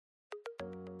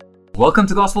Welcome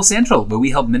to Gospel Central, where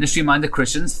we help ministry-minded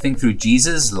Christians think through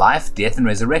Jesus' life, death, and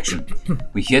resurrection.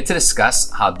 We're here to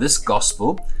discuss how this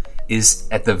gospel is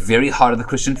at the very heart of the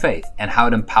Christian faith and how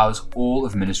it empowers all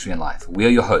of ministry and life. We are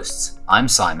your hosts. I'm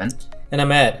Simon. And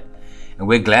I'm Ed. And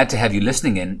we're glad to have you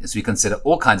listening in as we consider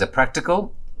all kinds of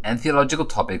practical and theological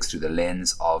topics through the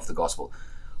lens of the gospel.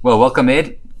 Well, welcome,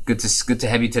 Ed. Good to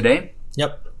have you today.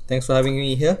 Yep. Thanks for having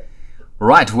me here.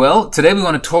 Right. Well, today we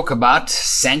want to talk about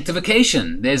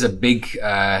sanctification. There's a big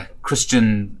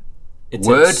Christian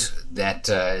word that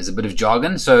is a bit of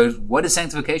jargon. So what is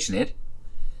sanctification, Ed?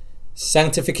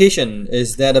 Sanctification,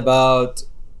 is that about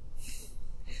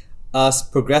us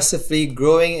progressively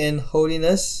growing in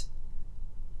holiness?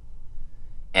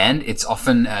 And it's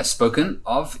often spoken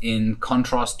of in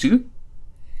contrast to?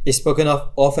 It's spoken of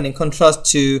often in contrast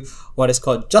to what is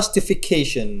called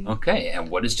justification. Okay,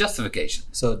 and what is justification?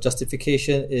 So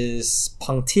justification is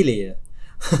punctilia,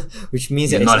 which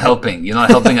means You're not helping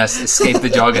us escape the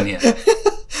jargon here.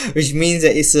 Which means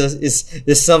that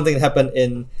it's something that happened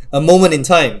in a moment in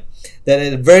time. That at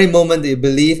the very moment that you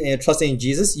believe and you're trusting in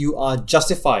Jesus, you are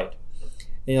justified.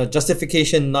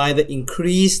 Justification neither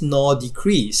increase nor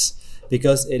decrease,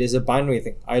 because it is a binary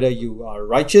thing. Either you are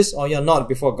righteous or you're not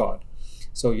before God.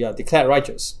 So you are declared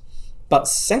righteous. But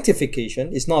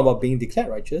sanctification is not about being declared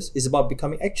righteous, it's about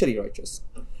becoming actually righteous.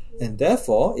 And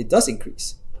therefore, it does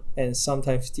increase and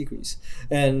sometimes decrease.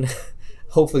 And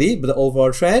hopefully, but the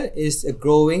overall trend is a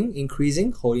growing,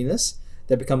 increasing holiness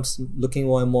that becomes looking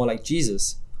more and more like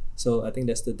Jesus. So I think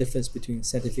that's the difference between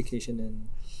sanctification and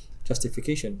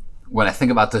justification. When I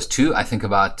think about those two, I think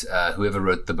about whoever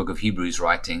wrote the book of Hebrews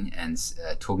writing and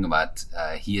talking about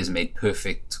he has made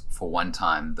perfect for one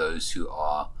time those who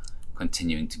are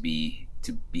continuing to be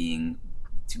being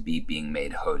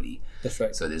made holy. That's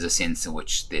right. So there's a sense in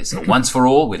which there's a once for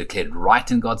all, we're declared right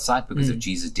in God's sight because of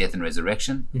Jesus' death and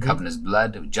resurrection, covered in his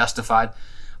blood, we're justified.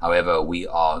 However, we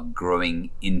are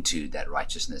growing into that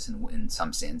righteousness in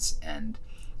some sense and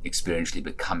experientially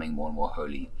becoming more and more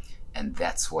holy. And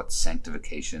that's what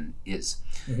sanctification is.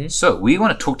 So we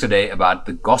want to talk today about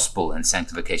the gospel and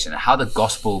sanctification and how the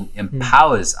gospel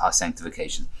empowers our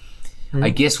sanctification. I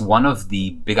guess one of the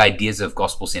big ideas of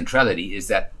gospel centrality is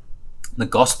that the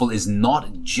gospel is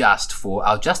not just for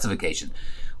our justification,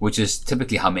 which is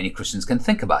typically how many Christians can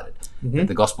think about it.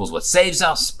 The gospel is what saves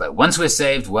us, but once we're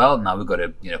saved, well, now we've got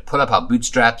to pull up our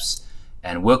bootstraps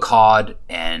and work hard,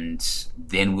 and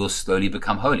then we'll slowly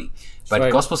become holy. But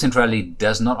right. Gospel centrality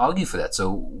does not argue for that.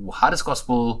 So how does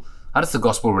the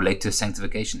gospel relate to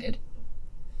sanctification, Ed?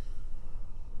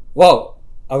 Well,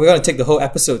 we're going to take the whole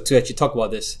episode to actually talk about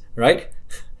this, right?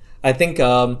 I think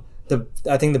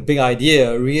the big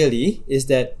idea really is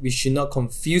that we should not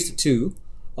confuse the two.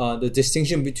 The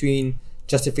distinction between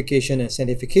justification and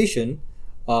sanctification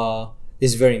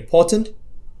is very important.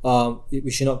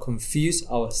 We should not confuse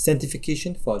our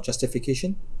sanctification for our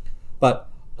justification. But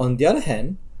on the other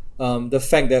hand, the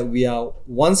fact that we are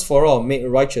once for all made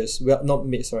righteous,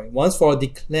 once for all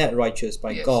declared righteous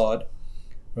by God,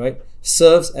 right,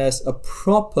 serves as a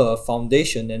proper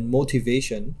foundation and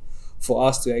motivation for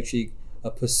us to actually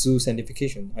pursue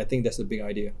sanctification. I think that's the big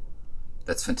idea.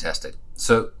 That's fantastic.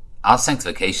 So our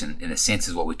sanctification, in a sense,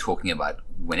 is what we're talking about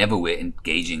whenever we're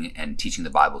engaging and teaching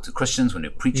the Bible to Christians, when we're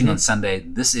preaching on Sunday.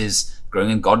 This is growing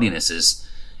in godliness is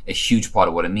a huge part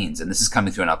of what it means. And this is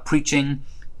coming through in our preaching,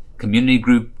 community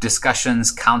group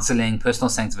discussions, counseling, personal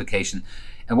sanctification.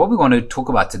 And what we want to talk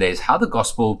about today is how the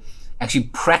gospel actually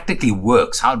practically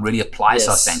works, how it really applies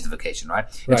to our sanctification, right?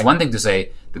 It's one thing to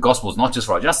say the gospel is not just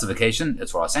for our justification,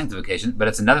 it's for our sanctification, but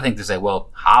it's another thing to say,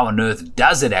 well, how on earth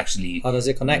does it actually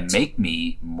connect? Make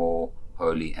me more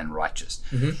holy and righteous?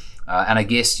 And I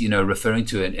guess, referring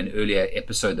to an earlier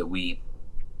episode that we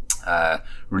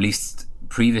released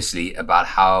previously about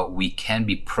how we can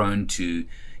be prone to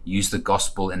use the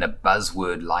gospel in a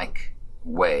buzzword-like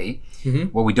way.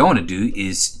 What we don't want to do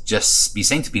is just be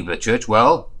saying to people at church,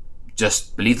 well,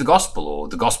 just believe the gospel, or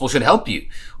the gospel should help you,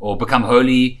 or become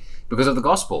holy because of the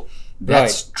gospel.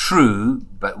 That's true,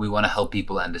 but we want to help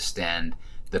people understand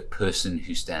the person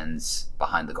who stands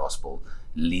behind the gospel,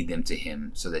 lead them to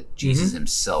him so that Jesus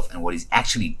himself and what he's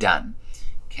actually done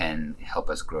can help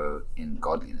us grow in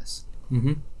godliness.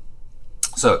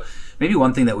 So maybe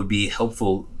one thing that would be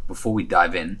helpful before we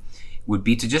dive in would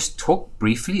be to just talk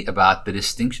briefly about the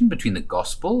distinction between the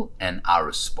gospel and our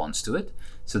response to it,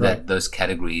 so that those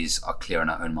categories are clear in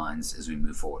our own minds as we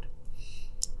move forward.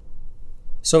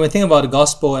 So when we think about the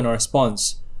gospel and our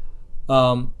response,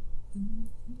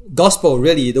 gospel,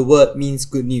 really, the word means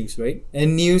good news, right?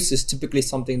 And news is typically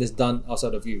something that's done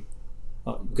outside of you,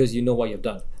 because you know what you've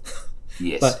done.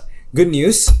 Yes. But good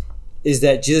news is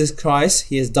that Jesus Christ,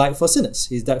 He has died for sinners.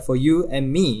 He's died for you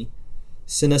and me,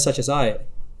 sinners such as such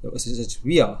as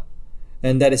we are.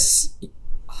 And that is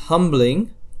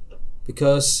humbling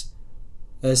because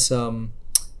as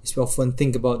we often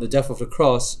think about the death of the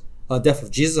cross, death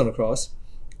of Jesus on the cross,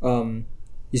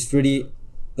 is really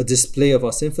a display of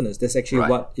our sinfulness. That's actually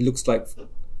what it looks like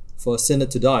for a sinner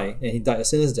to die, and He died a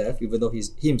sinner's death, even though he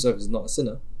himself is not a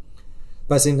sinner.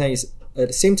 But at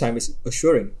the same time, it's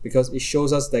assuring because it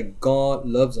shows us that God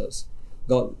loves us.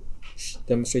 God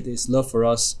demonstrated His love for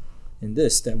us in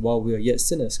this, that while we are yet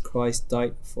sinners, Christ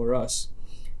died for us.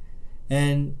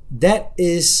 And that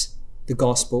is the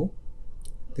gospel.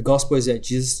 The gospel is that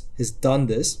Jesus has done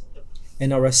this,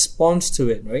 and our response to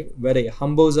it, right? Whether it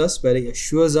humbles us, whether it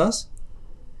assures us,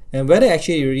 and whether it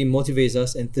actually really motivates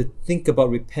us and to think about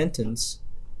repentance,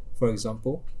 for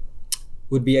example,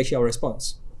 would be actually our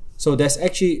response. So there's a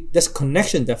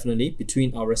connection definitely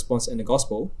between our response and the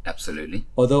gospel. Absolutely.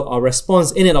 Although our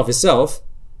response in and of itself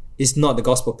is not the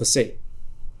gospel per se.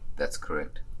 That's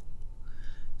correct.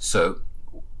 So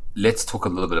let's talk a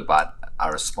little bit about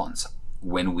our response.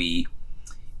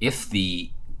 If the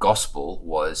gospel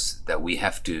was that we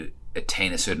have to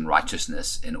attain a certain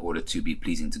righteousness in order to be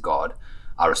pleasing to God,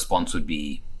 our response would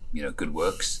be, good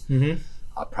works. Mm-hmm.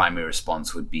 Our primary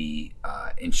response would be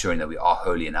ensuring that we are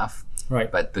holy enough. Right.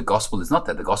 But the gospel is not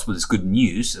that. The gospel is good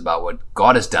news about what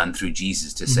God has done through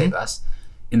Jesus to save us.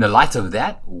 In the light of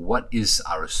that, what is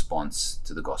our response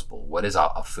to the gospel? What is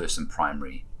our first and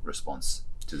primary response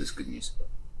to this good news?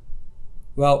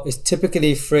 Well, it's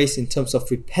typically phrased in terms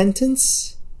of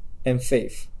repentance and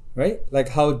faith, right? Like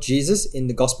how Jesus in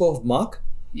the Gospel of Mark,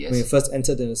 when he first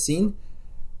entered in the scene,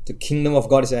 the kingdom of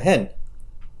God is at hand.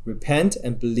 Repent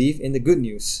and believe in the good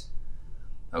news.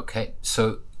 Okay,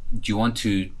 so do you want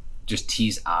to just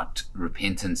tease out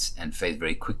repentance and faith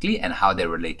very quickly and how they're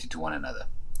related to one another?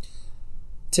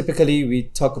 Typically, we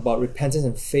talk about repentance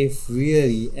and faith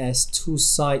really as two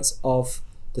sides of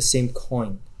the same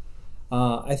coin.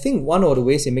 I think one of the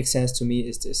ways it makes sense to me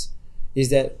is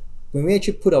that when we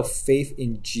actually put our faith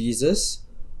in Jesus,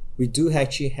 we do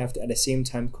actually have to at the same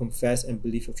time confess and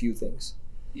believe a few things.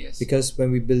 Yes. Because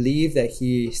when we believe that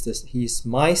He is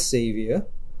my Savior,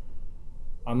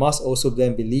 I must also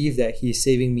then believe that He is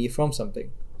saving me from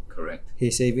something. Correct. He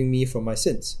is saving me from my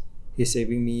sins. He's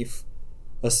saving me,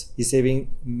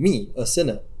 a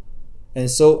sinner.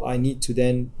 And so I need to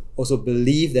then also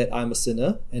believe that I'm a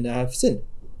sinner and I have sinned.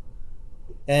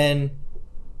 And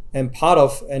when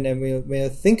you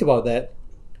think about that,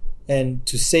 and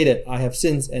to say that I have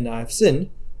sins and I have sinned,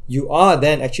 you are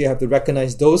then actually have to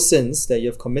recognize those sins that you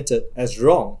have committed as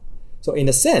wrong. So in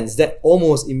a sense, that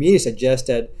almost immediately suggests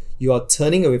that you are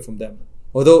turning away from them.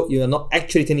 Although you are not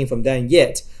actually turning from them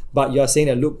yet, but you are saying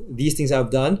that, look, these things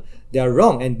I've done, they are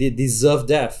wrong and they deserve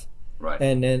death. Right.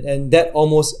 And that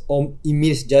almost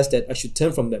immediately suggests that I should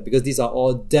turn from them because these are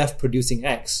all death-producing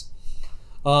acts.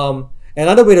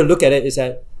 Another way to look at it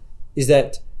is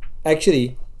that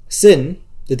actually sin,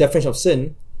 the definition of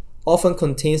sin, often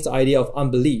contains the idea of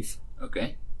unbelief.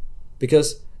 Okay.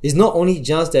 Because it's not only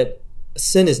just that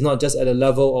sin is not just at a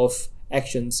level of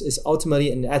actions, it's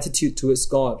ultimately an attitude towards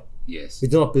God. Yes. We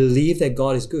do not believe that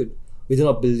God is good. We do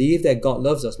not believe that God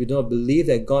loves us. We do not believe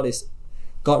that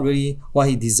God really, what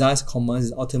He desires, commands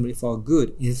is ultimately for our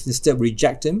good. Instead, we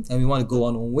reject Him and we want to go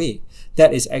our own way.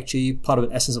 That is actually part of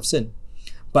the essence of sin.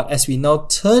 But as we now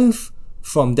turn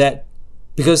from that,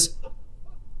 because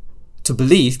to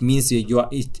believe means that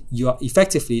you are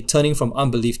effectively turning from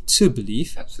unbelief to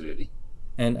belief. Absolutely.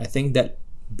 And I think that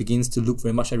begins to look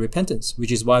very much at repentance,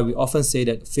 which is why we often say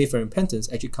that faith and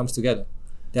repentance actually comes together.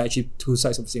 They're actually two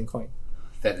sides of the same coin.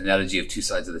 That analogy of two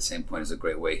sides of the same coin is a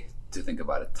great way to think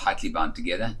about it. Tightly bound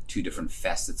together, two different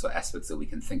facets or aspects that we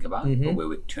can think about, but where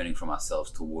we're turning from ourselves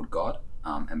toward God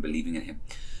and believing in Him.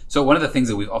 So one of the things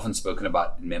that we've often spoken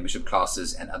about in membership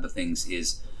classes and other things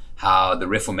is how the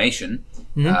Reformation,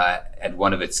 at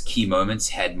one of its key moments,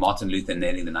 had Martin Luther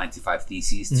nailing the 95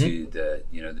 Theses to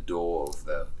the door of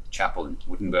the chapel in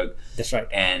Wittenberg. That's right.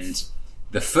 And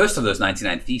the first of those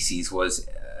 99 Theses was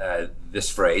this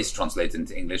phrase, translated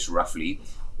into English roughly,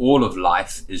 all of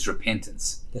life is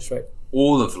repentance. That's right.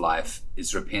 All of life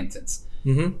is repentance.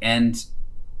 And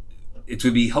it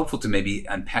would be helpful to maybe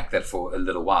unpack that for a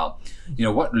little while.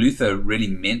 What Luther really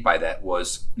meant by that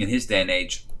was, in his day and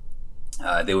age,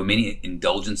 there were many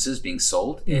indulgences being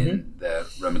sold in the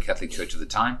Roman Catholic Church of the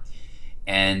time.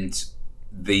 And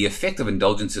the effect of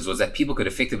indulgences was that people could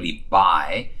effectively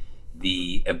buy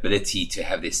the ability to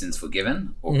have their sins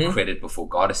forgiven or credit before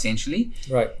God, essentially.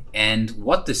 Right. And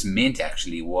what this meant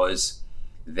actually was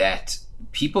that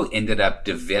people ended up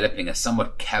developing a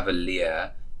somewhat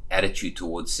cavalier attitude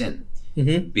towards sin.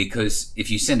 Mm-hmm. Because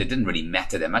if you sinned, it didn't really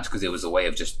matter that much, because there was a way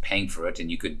of just paying for it, and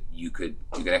you could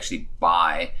actually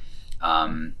buy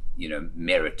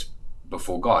merit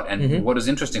before God. And what was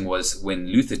interesting was when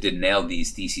Luther did nail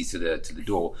these theses to the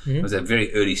door, it was a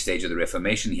very early stage of the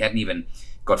Reformation. He hadn't even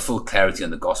got full clarity on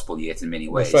the gospel yet in many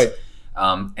ways. That's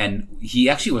right. And he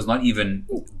actually was not even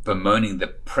bemoaning the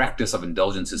practice of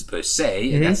indulgences per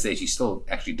se. At that stage, he still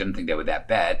actually didn't think they were that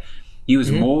bad. He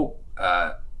was more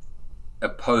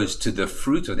opposed to the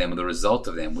fruit of them, or the result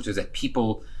of them, which is that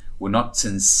people were not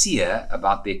sincere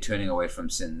about their turning away from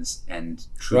sins and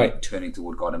truly turning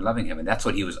toward God and loving Him. And that's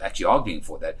what he was actually arguing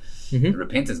for, that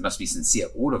repentance must be sincere.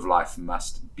 All of life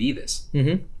must be this.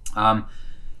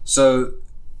 So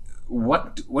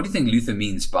what do you think Luther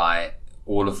means by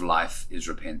all of life is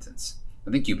repentance?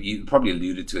 I think you probably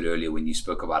alluded to it earlier when you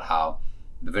spoke about how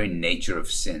the very nature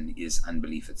of sin is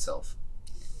unbelief itself.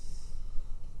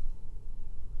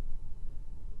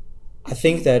 I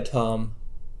think that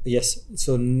yes,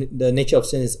 so the nature of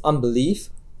sin is unbelief,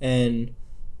 and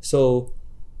so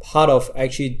part of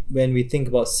actually when we think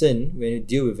about sin, when we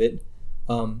deal with it,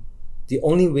 the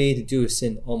only way to deal with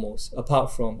sin, almost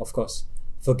apart from, of course,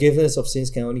 forgiveness of sins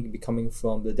can only be coming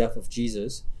from the death of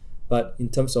Jesus, but in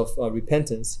terms of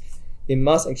repentance, it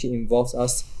must actually involve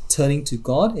us turning to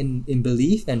God in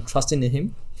belief and trusting in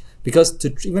Him. Because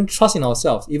to even trust in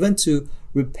ourselves, even to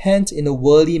repent in a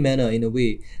worldly manner, in a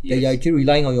way that you're actually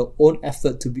relying on your own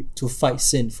effort to fight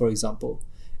sin, for example,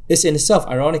 is in itself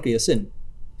ironically a sin.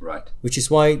 Right. Which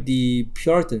is why the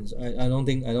Puritans, I don't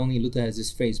think Luther has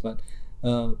this phrase, but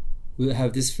we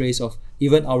have this phrase of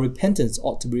even our repentance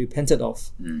ought to be repented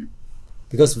of.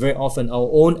 Because very often our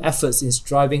own efforts in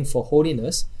striving for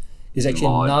holiness is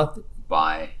actually not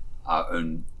by our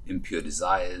own impure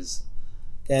desires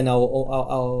and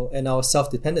our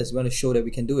self-dependence. We want to show that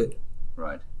we can do it.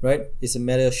 Right. It's a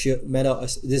matter of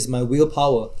this is my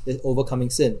willpower that's overcoming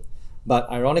sin. But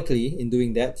ironically, in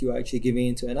doing that, you are actually giving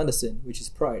into another sin, which is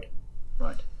pride.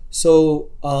 Right. So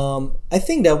I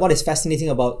think that what is fascinating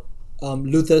about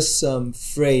Luther's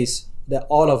phrase that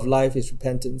all of life is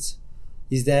repentance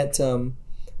is that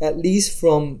at least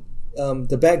from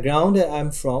the background that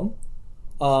I'm from,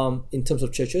 in terms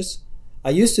of churches, I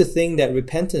used to think that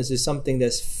repentance is something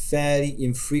that's fairly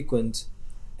infrequent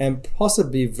and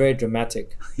possibly very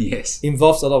dramatic. Yes.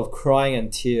 Involves a lot of crying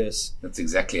and tears. That's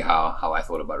exactly how I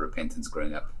thought about repentance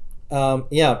growing up.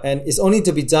 And it's only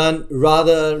to be done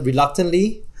rather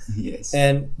reluctantly. Yes.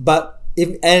 But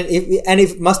if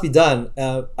it must be done,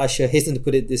 I shall hasten to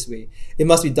put it this way: it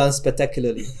must be done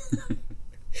spectacularly.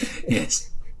 Yes.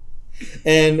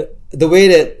 And the way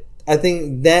that I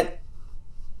think that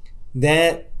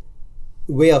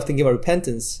way of thinking about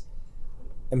repentance,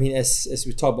 I mean, as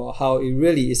we talk about how it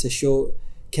really is a show,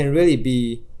 can really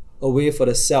be a way for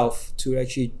the self to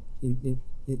actually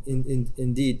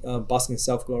indeed bask in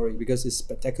self-glory, because it's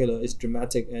spectacular, it's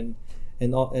dramatic, and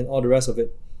all the rest of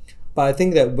it. But I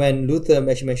think that when Luther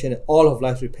actually mentioned that all of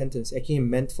life's repentance, actually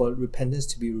meant for repentance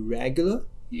to be regular,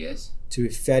 yes, to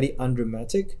be fairly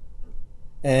undramatic,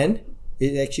 and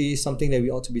it's actually something that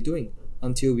we ought to be doing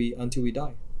until we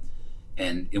die.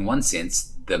 And in one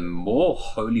sense, the more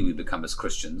holy we become as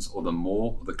Christians, or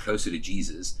the closer to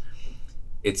Jesus,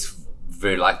 it's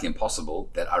very likely impossible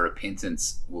that our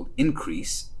repentance will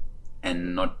increase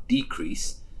and not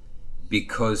decrease,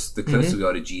 because the closer we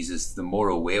are to Jesus, the more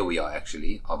aware we are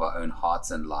actually of our own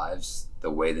hearts and lives, the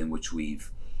way in which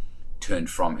we've turned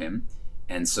from Him.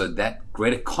 And so that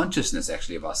greater consciousness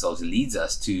actually of ourselves leads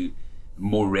us to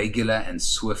more regular and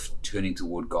swift turning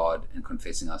toward God and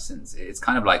confessing our sins. It's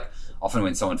kind of like often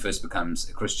when someone first becomes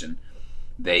a Christian,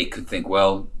 they could think,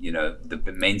 well,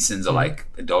 the main sins are like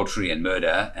adultery and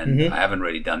murder, and I haven't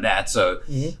really done that, so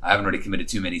I haven't really committed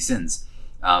too many sins.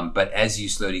 But as you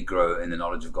slowly grow in the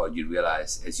knowledge of God, you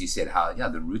realize, as you said, how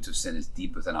the root of sin is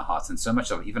deep within our hearts, and so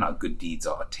much of even our good deeds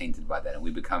are tainted by that, and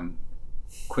we become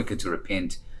quicker to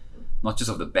repent, not just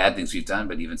of the bad things we've done,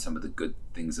 but even some of the good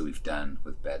things that we've done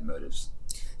with bad motives.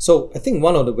 So I think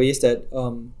one of the ways that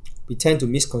we tend to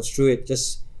misconstrue it,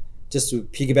 just to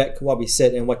piggyback what we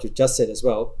said and what you just said as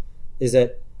well, is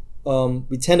that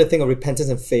we tend to think of repentance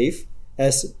and faith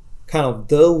as kind of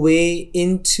the way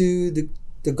into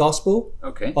the gospel,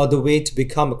 or the way to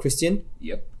become a Christian.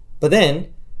 Yep. But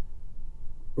then,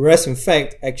 whereas in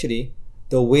fact, actually,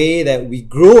 the way that we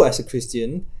grow as a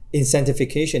Christian in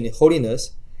sanctification, in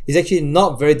holiness, is actually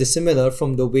not very dissimilar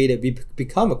from the way that we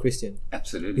become a Christian.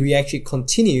 Absolutely. We actually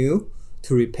continue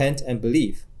to repent and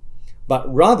believe.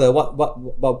 But rather,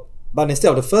 but instead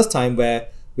of the first time where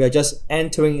we are just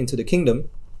entering into the kingdom,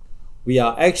 we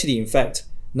are actually, in fact,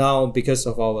 now, because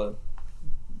of our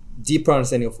deeper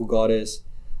understanding of who God is.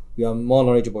 We are more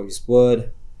knowledgeable of His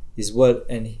Word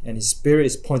and His Spirit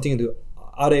is pointing to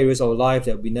other areas of our life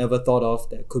that we never thought of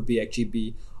that could actually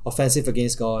be offensive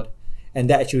against God. And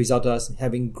that actually resulted in us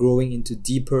growing into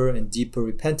deeper and deeper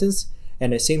repentance,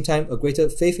 and at the same time a greater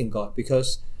faith in God,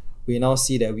 because we now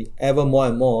see that we ever more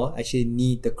and more actually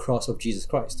need the cross of Jesus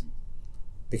Christ.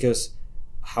 Because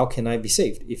how can I be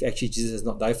saved if actually Jesus has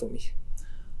not died for me?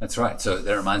 That's right. So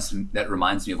that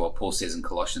reminds me of what Paul says in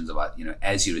Colossians about,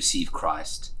 as you receive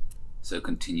Christ, so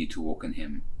continue to walk in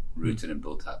Him, rooted and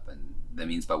built up. And the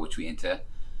means by which we enter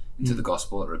into the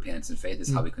gospel of repentance and faith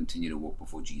is how we continue to walk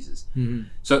before Jesus.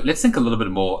 So let's think a little bit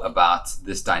more about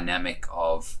this dynamic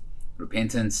of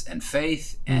repentance and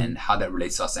faith and how that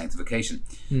relates to our sanctification.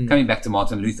 Coming back to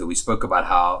Martin Luther, he spoke about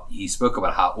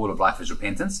how all of life is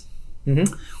repentance.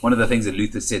 One of the things that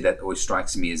Luther said that always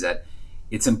strikes me is that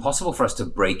it's impossible for us to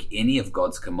break any of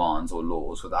God's commands or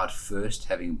laws without first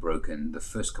having broken the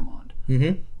first command,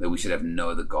 that we should have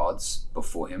no other gods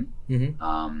before Him,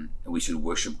 and we should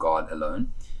worship God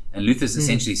alone. And Luther's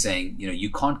essentially saying,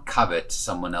 you can't covet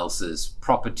someone else's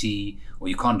property, or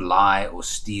you can't lie or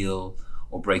steal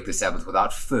or break the Sabbath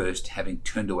without first having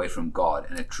turned away from God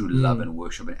and a true love and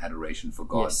worship and adoration for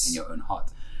God in your own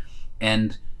heart.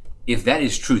 And if that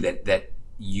is true, that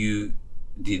you,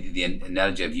 the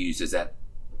analogy I've used is that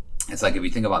it's like if you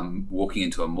think about walking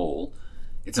into a mall,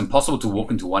 it's impossible to walk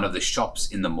into one of the shops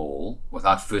in the mall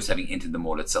without first having entered the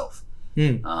mall itself.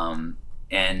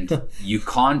 And you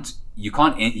can't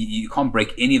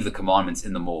break any of the commandments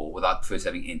in the mall without first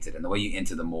having entered. And the way you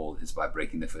enter the mall is by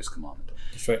breaking the first commandment.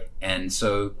 That's right. And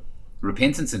so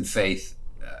repentance and faith,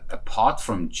 apart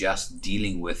from just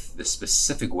dealing with the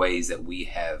specific ways that we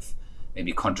have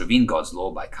maybe contravened God's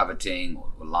law by coveting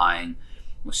or lying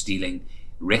or stealing,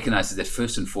 recognizes that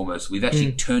first and foremost we've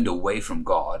actually turned away from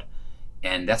God.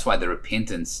 And that's why the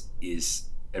repentance is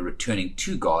a returning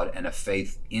to God and a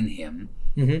faith in Him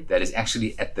that is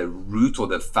actually at the root or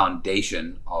the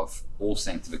foundation of all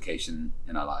sanctification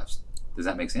in our lives. Does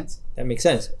that make sense? That makes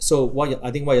sense. So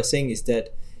I think what you're saying is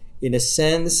that, in a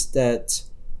sense, that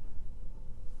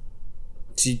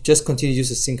to just continue to use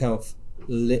the same kind of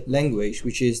language,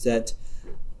 which is that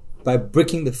by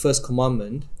breaking the first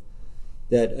commandment,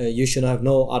 that you should have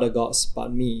no other gods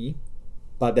but me,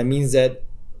 but that means that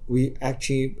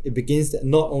it begins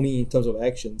not only in terms of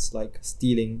actions like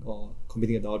stealing or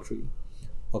committing adultery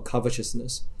or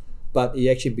covetousness, but it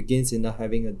actually begins in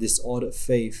having a disordered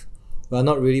faith. We are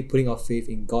not really putting our faith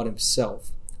in God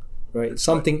Himself, right? That's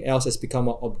Something else has become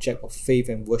our object of faith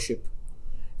and worship,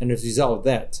 and as a result of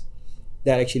that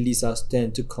actually leads us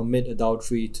then to commit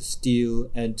adultery, to steal,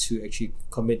 and to actually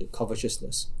commit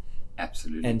covetousness.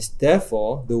 Absolutely. And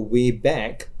therefore, the way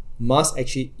back must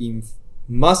actually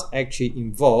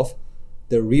involve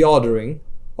the reordering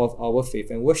of our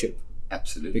faith and worship.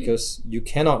 Absolutely. Because you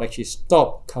cannot actually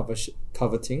stop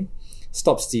coveting,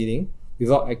 stop stealing,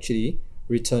 without actually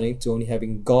returning to only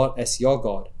having God as your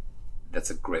God. That's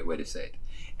a great way to say it.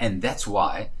 And that's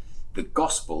why the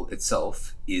gospel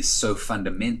itself is so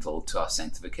fundamental to our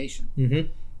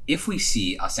sanctification. If we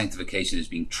see our sanctification as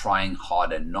being trying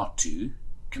harder not to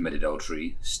commit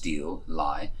adultery, steal,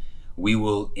 lie, we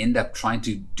will end up trying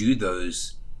to do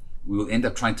those. We will end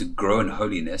up trying to grow in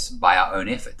holiness by our own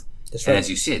effort. That's and right. as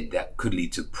you said, that could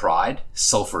lead to pride,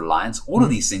 self-reliance. All of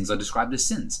these things are described as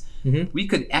sins. We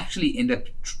could actually end up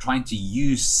trying to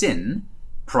use sin,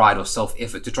 pride or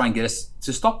self-effort to try and get us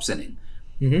to stop sinning.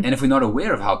 And if we're not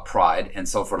aware of how pride and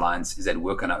self-reliance is at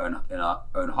work in our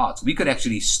own hearts, we could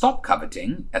actually stop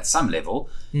coveting at some level,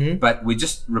 but we're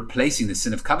just replacing the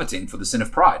sin of coveting for the sin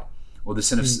of pride or the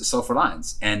sin of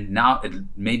self-reliance. And now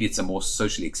maybe it's a more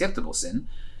socially acceptable sin,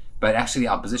 but actually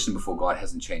our position before God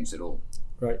hasn't changed at all.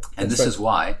 Right. And this is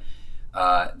why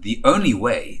the only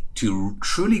way to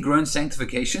truly grow in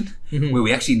sanctification, where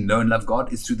we actually know and love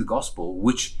God, is through the gospel,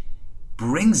 which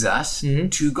brings us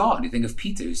to God. You think of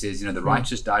Peter, who says, the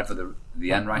righteous died for the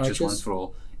unrighteous once for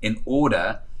all, in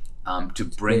order to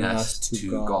bring us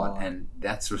to God. And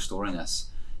that's restoring us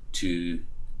to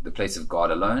the place of God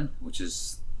alone, which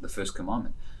is the first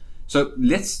commandment. So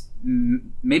let's,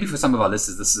 maybe for some of our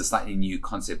listeners, this is a slightly new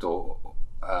concept or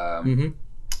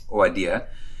idea.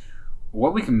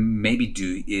 What we can maybe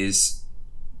do is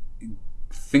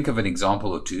think of an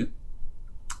example or two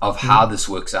of how this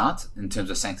works out in terms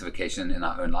of sanctification in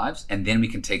our own lives, and then we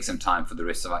can take some time for the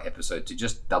rest of our episode to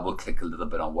just double click a little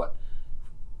bit on what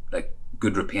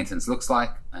good repentance looks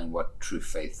like and what true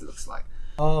faith looks like.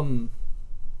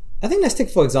 I think let's take,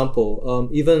 for example,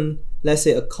 even let's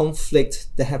say a conflict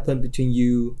that happened between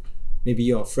you, maybe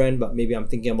you're a friend, but maybe I'm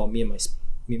thinking about me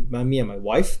and my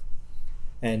wife,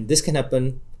 and this can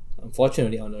happen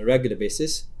unfortunately, on a regular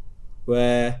basis,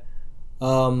 where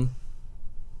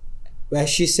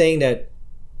she's saying that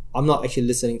I'm not actually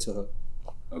listening to her.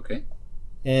 Okay.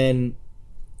 And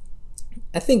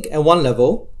I think at one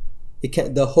level,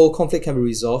 the whole conflict can be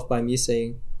resolved by me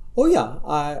saying, "Oh yeah,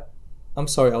 I'm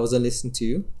sorry, I wasn't listening to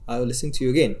you. I will listen to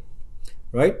you again,"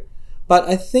 right? But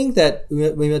I think that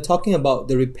when we're talking about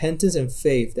the repentance and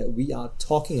faith that we are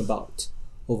talking about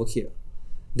over here,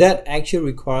 that actually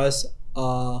requires,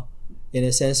 in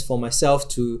a sense, for myself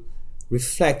to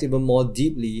reflect even more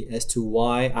deeply as to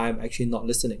why I'm actually not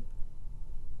listening.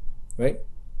 Right?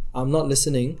 I'm not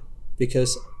listening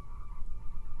because,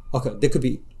 okay, there could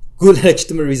be good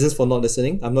legitimate reasons for not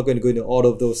listening. I'm not going to go into all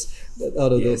of those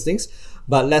those things.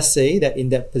 But let's say that in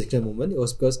that particular moment, it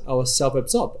was because I was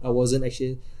self-absorbed. I was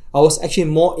actually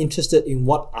more interested in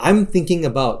what I'm thinking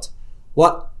about,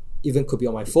 what even could be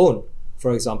on my phone,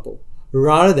 for example,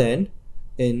 rather than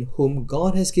in whom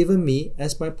God has given me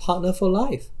as my partner for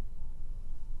life.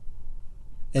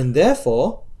 And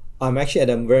therefore, I'm actually at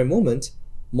that very moment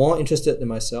more interested in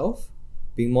myself,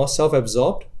 being more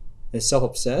self-absorbed and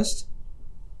self-obsessed,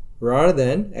 rather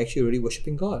than actually really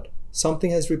worshipping God.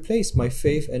 Something has replaced my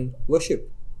faith and worship.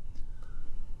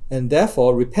 And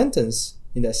therefore, repentance,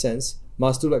 in that sense,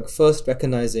 must look like first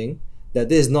recognizing that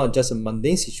this is not just a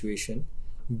mundane situation.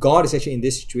 God is actually in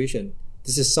this situation.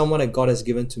 This is someone that God has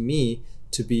given to me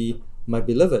to be my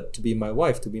beloved, to be my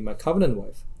wife, to be my covenant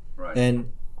wife. Right.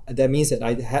 And that means that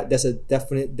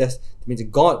that means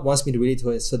God wants me to relate to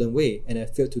her a certain way, and I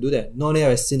failed to do that. Not only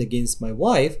have I sinned against my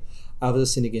wife, I've also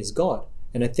sinned against God.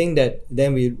 And I think that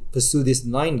then we pursue this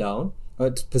line down,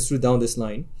 pursue down this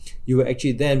line, you will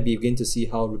actually then begin to see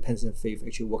how repentance and faith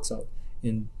actually works out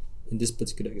in this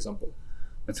particular example.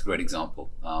 That's a great example.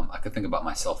 I could think about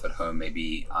myself at home.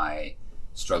 Maybe I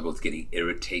struggled getting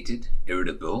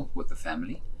irritable with the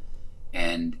family.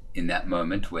 And in that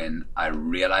moment when I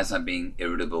realize I'm being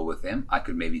irritable with them, I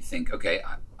could maybe think, okay,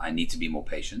 I need to be more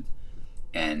patient,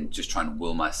 and just try and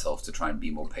will myself to try and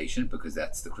be more patient, because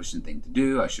that's the Christian thing to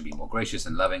do. I should be more gracious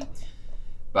and loving.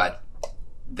 But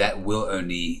that will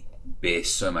only bear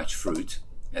so much fruit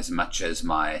as much as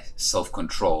my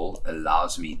self-control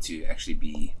allows me to actually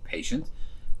be patient.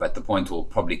 But the point will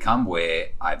probably come where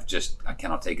I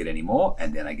cannot take it anymore,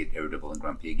 and then I get irritable and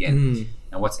grumpy again.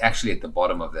 And what's actually at the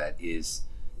bottom of that is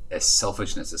a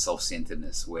selfishness, a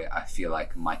self-centeredness, where I feel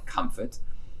like my comfort,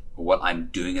 or what I'm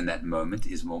doing in that moment,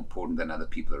 is more important than other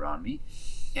people around me.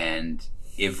 And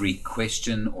every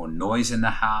question or noise in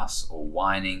the house or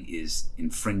whining is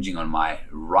infringing on my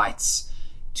rights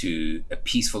to a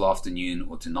peaceful afternoon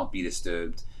or to not be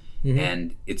disturbed.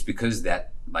 And it's because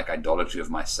that, like, idolatry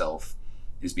of myself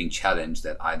is being challenged,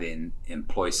 that I then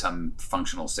employ some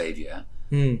functional savior,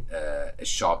 a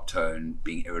sharp tone,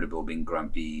 being irritable, being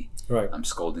grumpy, I'm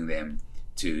scolding them,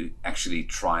 to actually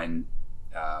try and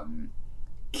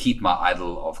keep my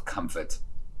idol of comfort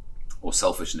or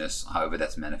selfishness, however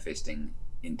that's manifesting,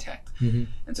 intact.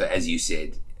 And so, as you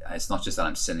said, it's not just that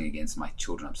I'm sinning against my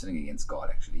children, I'm sinning against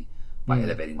God, actually, by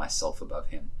elevating myself above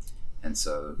him. And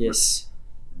so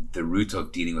the root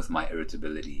of dealing with my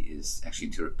irritability is actually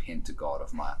to repent to God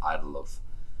of my idol of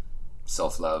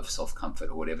self-love, self-comfort,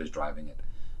 or whatever's driving it.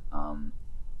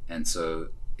 And so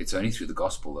it's only through the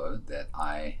gospel, though, that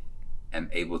I am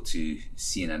able to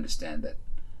see and understand that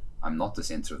I'm not the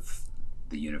center of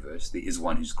the universe. There is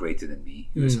one who's greater than me,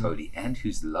 who is holy, and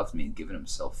who's loved me and given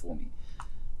himself for me.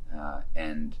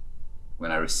 And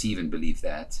when I receive and believe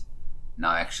that,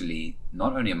 now actually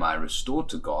not only am I restored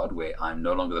to God, where I'm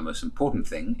no longer the most important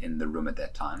thing in the room at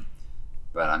that time,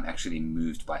 but I'm actually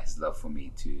moved by his love for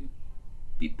me to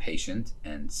be patient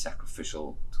and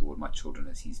sacrificial toward my children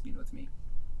as he's been with me.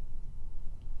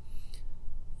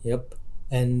 Yep.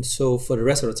 And so for the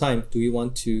rest of the time, do we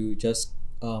want to just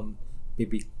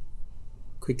maybe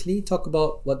quickly talk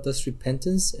about what does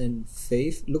repentance and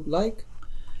faith look like?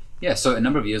 Yeah, so a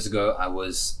number of years ago, I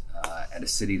was at a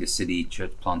city-to-city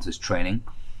church planters training,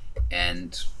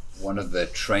 and one of the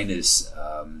trainers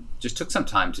just took some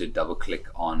time to double-click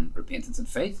on repentance and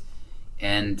faith.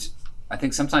 And I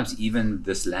think sometimes even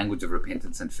this language of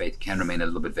repentance and faith can remain a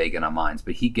little bit vague in our minds,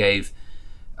 but he gave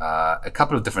a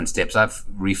couple of different steps. I've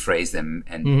rephrased them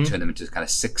and turned them into kind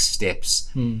of 6 steps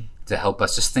to help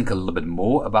us just think a little bit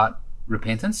more about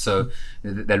repentance. So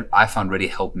that I found really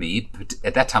helped me. But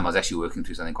at that time, I was actually working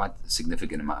through something quite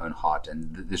significant in my own heart,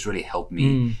 and this really helped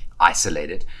me isolate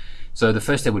it. So the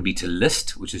first step would be to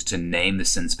list, which is to name the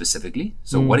sin specifically.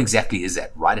 So what exactly is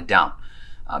that? Write it down.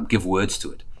 Give words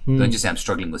to it. Don't just say I'm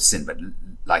struggling with sin, but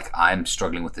like I'm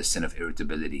struggling with the sin of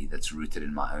irritability that's rooted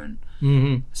in my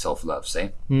own self-love,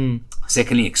 say.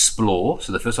 Secondly, explore.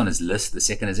 So the first one is list. The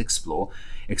second is explore.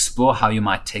 Explore how you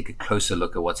might take a closer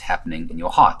look at what's happening in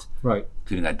your heart, Right.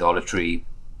 including idolatry,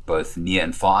 both near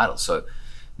and far idols. So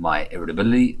my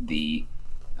irritability, the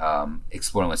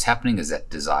exploring what's happening is that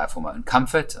desire for my own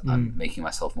comfort. I'm making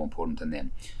myself more important than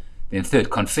them. Then third,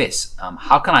 confess.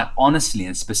 How can I honestly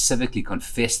and specifically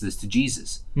confess this to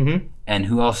Jesus? And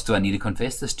who else do I need to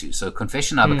confess this to? So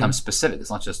confession now becomes specific. It's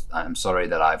not just I'm sorry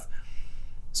that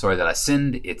I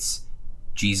sinned. It's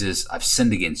Jesus, I've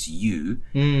sinned against you,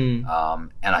 and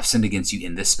I've sinned against you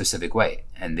in this specific way.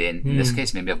 And then in this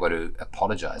case, maybe I've got to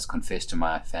apologize, confess to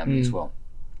my family as well.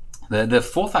 The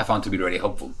fourth I found to be really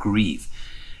helpful, grieve.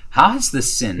 How has the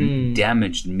sin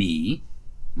damaged me,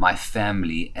 my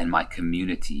family, and my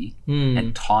community,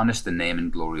 and tarnished the name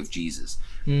and glory of Jesus?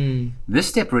 This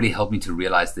step really helped me to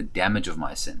realize the damage of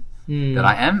my sin, that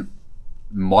I am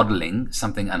modeling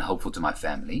something unhelpful to my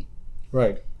family.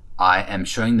 Right. I am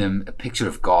showing them a picture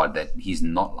of God that he's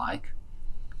not like.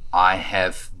 I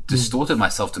have distorted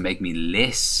myself to make me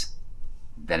less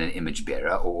than an image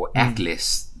bearer, or act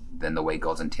less than the way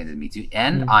God's intended me to.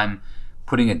 And I'm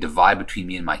putting a divide between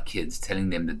me and my kids, telling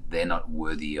them that they're not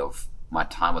worthy of my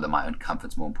time, or that my own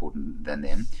comfort's more important than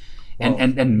them. Wow.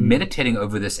 And meditating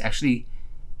over this actually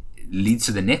leads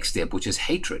to the next step, which is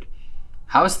hatred.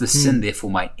 How is the sin therefore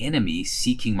my enemy,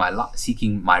 seeking my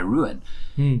ruin?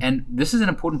 And this is an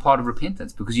important part of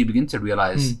repentance, because you begin to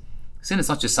realize sin is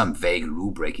not just some vague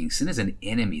rule breaking. Sin is an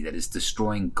enemy that is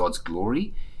destroying God's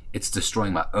glory. It's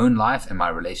destroying my own life and my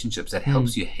relationships. That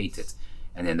helps you hate it.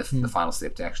 And then the final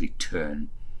step, to actually turn,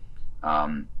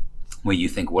 where you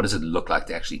think, what does it look like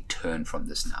to actually turn from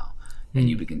this now? And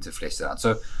you begin to flesh that out.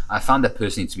 So I found that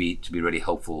personally to be really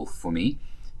helpful for me.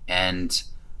 And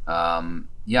do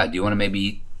you want to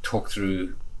maybe talk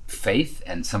through faith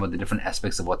and some of the different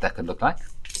aspects of what that could look like?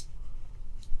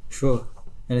 Sure.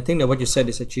 And I think that what you said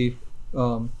is actually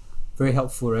very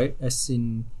helpful, right? As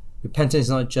in, repentance is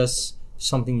not just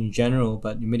something in general,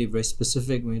 but you made it very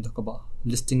specific when you talk about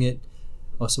listing it,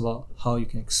 also about how you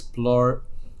can explore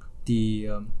the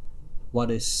what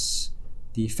is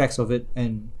the effects of it,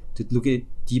 and to look at it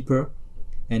deeper,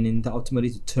 and then ultimately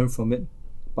to turn from it,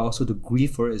 but also to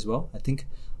grieve for it as well. I think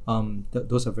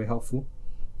those are very helpful.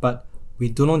 But we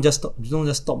don't just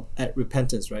stop at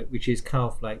repentance, right? Which is kind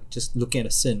of like just looking at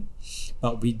a sin,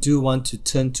 but we do want to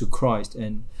turn to Christ,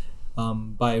 and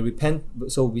by repent.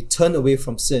 So we turn away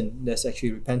from sin. That's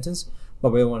actually repentance.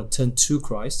 But we want to turn to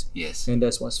Christ. Yes. And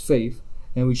that's what's faith,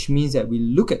 and which means that we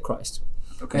look at Christ.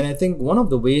 Okay. And I think one of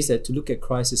the ways that to look at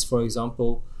Christ is, for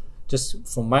example, just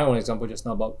from my own example just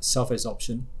now about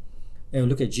self-absorption, and we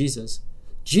look at Jesus.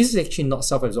 Jesus is actually not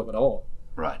self-absorbed at all.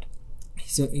 Right.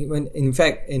 So when he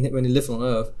lived on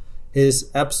earth, he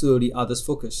is absolutely others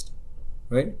focused,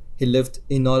 right? He lived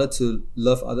in order to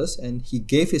love others, and he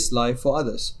gave his life for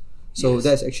others. So Yes.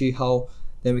 that's actually how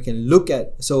then we can look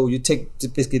at. So you take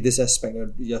basically this aspect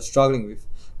that you're struggling with,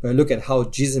 but look at how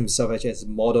Jesus himself actually has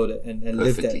modeled it and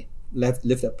lived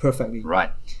that perfectly.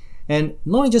 Right. And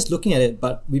not just looking at it,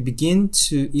 but we begin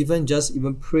to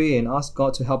even pray and ask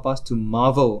God to help us to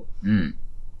marvel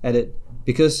at it,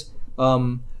 because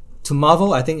to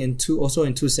marvel, I think in two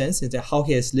senses, is that how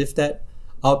he has lived that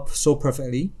out so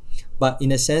perfectly, but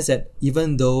in a sense that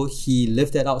even though he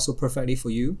lived that out so perfectly for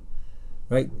you,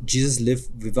 right? Jesus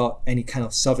lived without any kind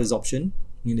of self-absorption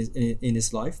in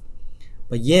his life,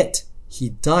 but yet he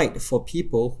died for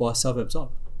people who are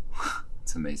self-absorbed.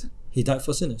 It's amazing. He died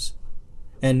for sinners,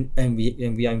 and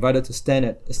we are invited to sit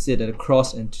at the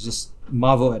cross and to just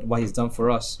marvel at what he's done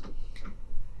for us.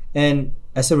 And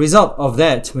as a result of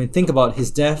that, when we think about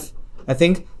his death, I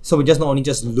think so we just not only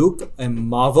just look and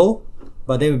marvel,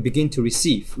 but then we begin to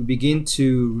receive. We begin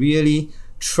to really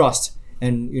trust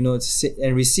and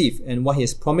and receive and what he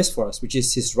has promised for us, which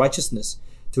is his righteousness.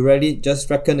 To really just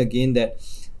reckon again that,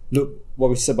 look, what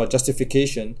we said about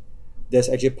justification, there's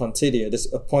actually a pantelia,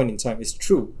 there's a point in time. It's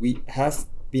true. We have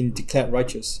been declared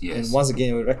righteous. Yes. And once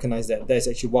again, we recognize that is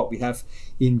actually what we have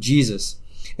in Jesus.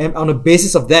 And on the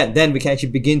basis of that, then we can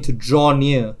actually begin to draw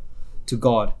near to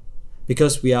God,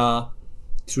 because we are,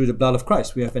 through the blood of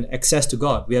Christ, we have an access to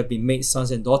God. We have been made sons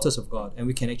and daughters of God, and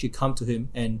we can actually come to him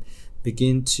and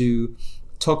begin to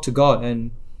talk to God.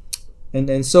 And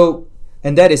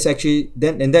that is actually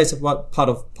that's what part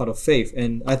of faith.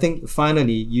 And I think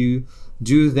finally you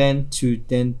do then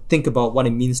think about what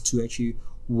it means to actually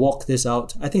walk this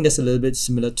out. I think that's a little bit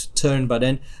similar to turn, but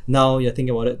then now you're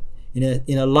thinking about it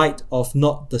in a light of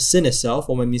not the sin itself,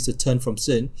 or what it means to turn from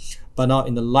sin, but now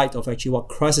in the light of actually what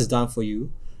Christ has done for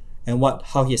you, and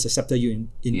how he has accepted you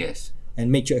in Yes.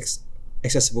 and make you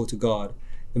accessible to God,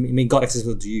 make God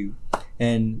accessible to you.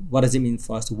 And what does it mean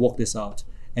for us to walk this out?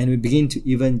 And we begin to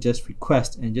even just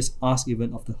request and just ask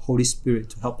even of the Holy Spirit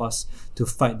to help us to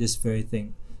fight this very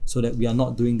thing, so that we are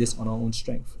not doing this on our own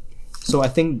strength. So I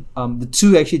think the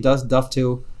two actually does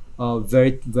dovetail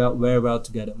very well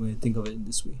together when you think of it in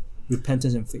this way: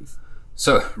 repentance and faith.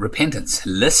 So repentance,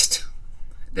 list,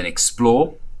 then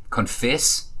explore,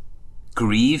 confess,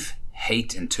 grieve,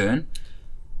 hate, and turn.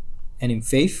 And in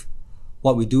faith,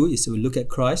 what we do is we look at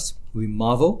Christ, we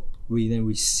marvel, we then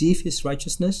receive His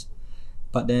righteousness,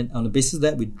 but then on the basis of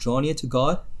that, we draw near to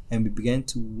God and we begin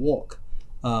to walk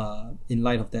in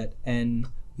light of that, and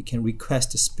we can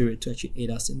request the Spirit to actually aid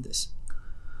us in this.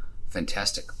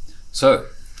 Fantastic. So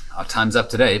our time's up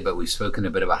today, but we've spoken a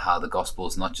bit about how the gospel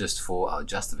is not just for our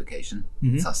justification,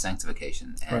 it's our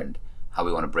sanctification, and how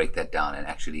we want to break that down and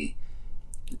actually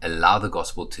allow the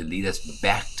gospel to lead us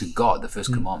back to God, the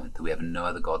first commandment, that we have no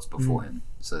other gods before Him,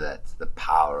 so that the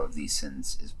power of these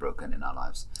sins is broken in our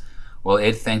lives. Well,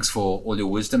 Ed, thanks for all your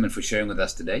wisdom and for sharing with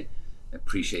us today. I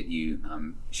appreciate you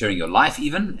sharing your life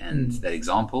even, and that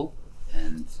example,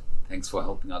 and thanks for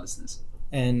helping our listeners.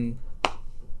 And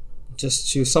just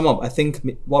to sum up, I think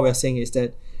what we're saying is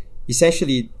that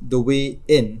essentially the way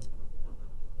in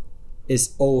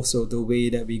is also the way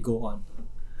that we go on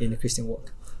in the Christian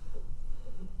walk.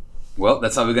 Well,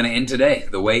 that's how we're going to end today.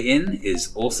 The way in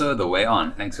is also the way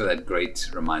on. Thanks for that great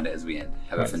reminder as we end.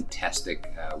 Have a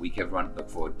fantastic week, everyone. Look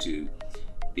forward to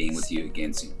being with you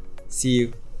again soon. See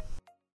you.